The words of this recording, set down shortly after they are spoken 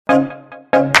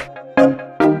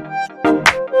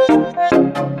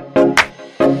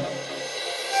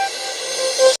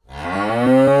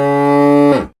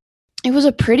It was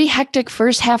a pretty hectic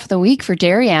first half of the week for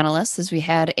dairy analysts as we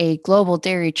had a global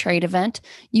dairy trade event,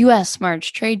 U.S.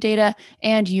 March trade data,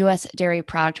 and U.S. dairy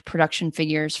product production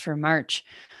figures for March.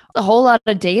 A whole lot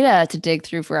of data to dig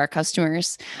through for our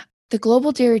customers. The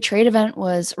global dairy trade event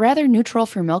was rather neutral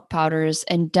for milk powders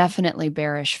and definitely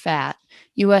bearish fat.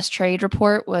 U.S. trade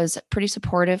report was pretty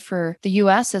supportive for the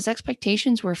U.S. as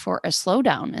expectations were for a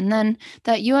slowdown. And then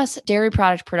that U.S. dairy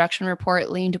product production report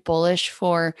leaned bullish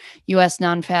for U.S.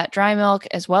 non-fat dry milk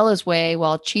as well as whey,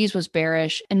 while cheese was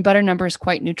bearish and butter numbers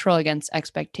quite neutral against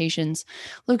expectations.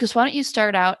 Lucas, why don't you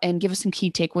start out and give us some key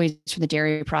takeaways for the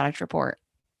dairy product report?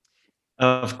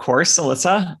 Of course,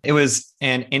 Alyssa. It was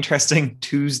an interesting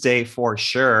Tuesday for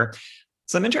sure.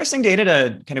 Some interesting data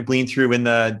to kind of glean through in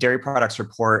the dairy products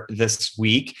report this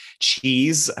week.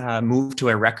 Cheese moved to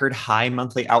a record high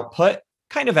monthly output,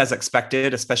 kind of as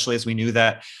expected, especially as we knew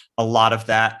that a lot of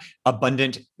that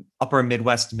abundant upper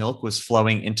Midwest milk was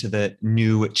flowing into the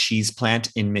new cheese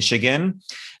plant in Michigan.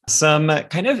 Some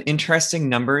kind of interesting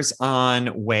numbers on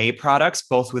whey products,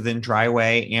 both within dry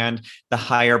whey and the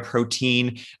higher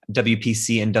protein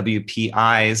WPC and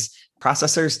WPIs.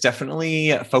 Processors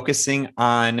definitely focusing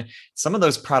on some of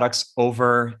those products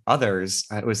over others.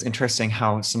 It was interesting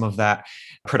how some of that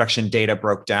production data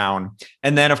broke down.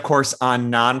 And then, of course,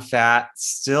 on non-fat,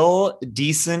 still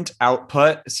decent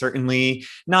output, certainly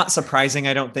not surprising,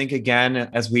 I don't think, again,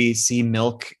 as we see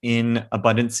milk in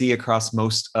abundancy across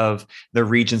most of the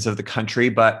regions of the country.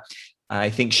 But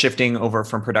I think shifting over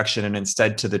from production and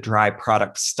instead to the dry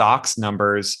product stocks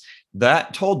numbers,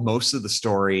 that told most of the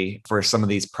story for some of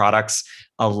these products.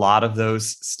 A lot of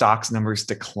those stocks numbers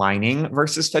declining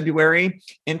versus February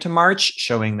into March,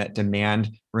 showing that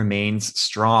demand remains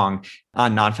strong.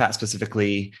 On non-fat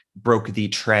specifically, broke the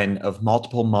trend of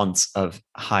multiple months of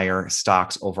higher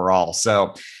stocks overall.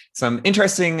 So some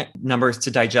interesting numbers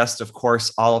to digest. Of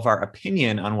course, all of our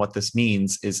opinion on what this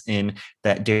means is in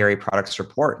that dairy products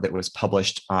report that was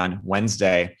published on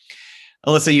Wednesday.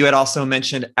 Alyssa, you had also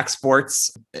mentioned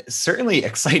exports, certainly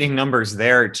exciting numbers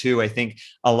there too. I think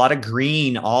a lot of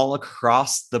green all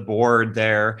across the board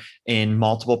there in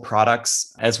multiple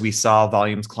products as we saw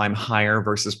volumes climb higher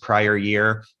versus prior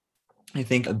year. I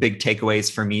think big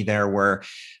takeaways for me there were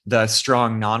the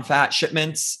strong non-fat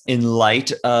shipments in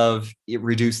light of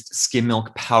reduced skim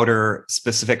milk powder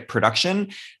specific production.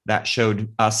 That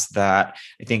showed us that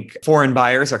I think foreign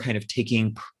buyers are kind of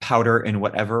taking powder in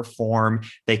whatever form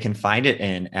they can find it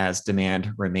in as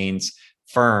demand remains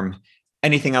firm.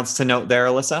 Anything else to note there,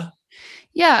 Alyssa?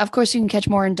 Yeah, of course, you can catch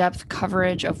more in-depth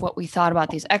coverage of what we thought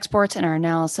about these exports in our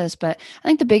analysis. But I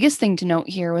think the biggest thing to note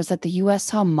here was that the U.S.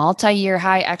 saw multi-year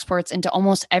high exports into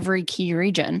almost every key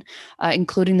region,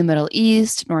 including the Middle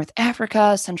East, North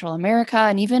Africa, Central America,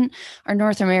 and even our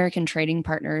North American trading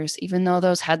partners, even though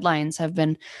those headlines have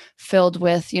been filled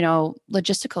with,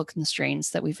 logistical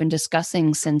constraints that we've been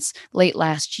discussing since late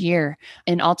last year.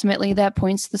 And ultimately, that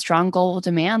points to the strong global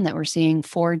demand that we're seeing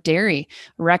for dairy.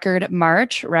 Record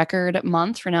March, record month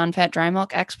for non-fat dry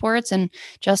milk exports, and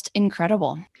just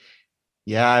incredible.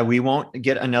 Yeah, we won't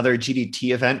get another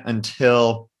GDT event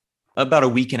until about a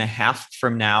week and a half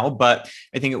from now, but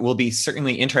I think it will be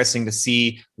certainly interesting to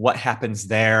see what happens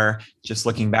there. Just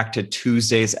looking back to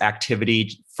Tuesday's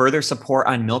activity, further support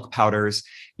on milk powders.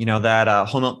 That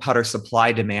whole milk powder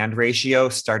supply demand ratio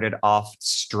started off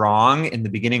strong in the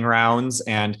beginning rounds,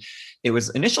 and it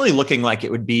was initially looking like it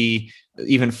would be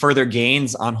even further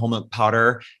gains on whole milk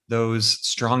powder. Those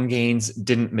strong gains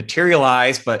didn't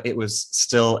materialize, but it was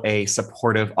still a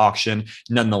supportive auction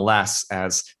nonetheless,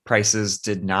 as prices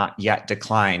did not yet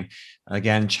decline.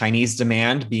 Again, Chinese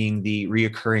demand being the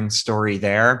reoccurring story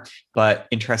there, but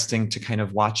interesting to kind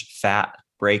of watch fat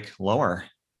break lower.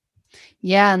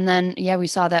 Yeah, and then we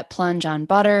saw that plunge on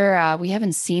butter. We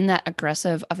haven't seen that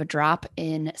aggressive of a drop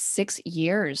in 6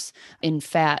 years in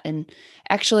fat. And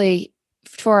actually,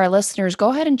 for our listeners, go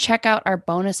ahead and check out our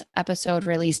bonus episode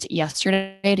released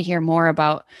yesterday to hear more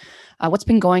about what's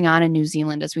been going on in New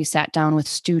Zealand as we sat down with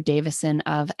Stu Davison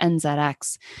of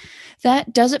NZX.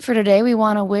 That does it for today. We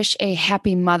want to wish a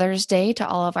happy Mother's Day to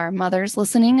all of our mothers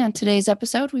listening on today's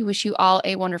episode. We wish you all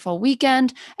a wonderful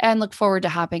weekend and look forward to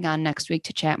hopping on next week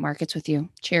to chat markets with you.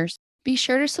 Cheers. Be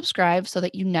sure to subscribe so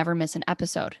that you never miss an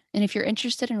episode. And if you're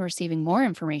interested in receiving more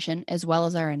information as well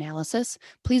as our analysis,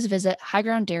 please visit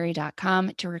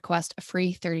highgrounddairy.com to request a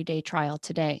free 30-day trial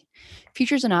today.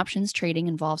 Futures and options trading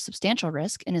involves substantial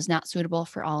risk and is not suitable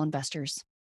for all investors.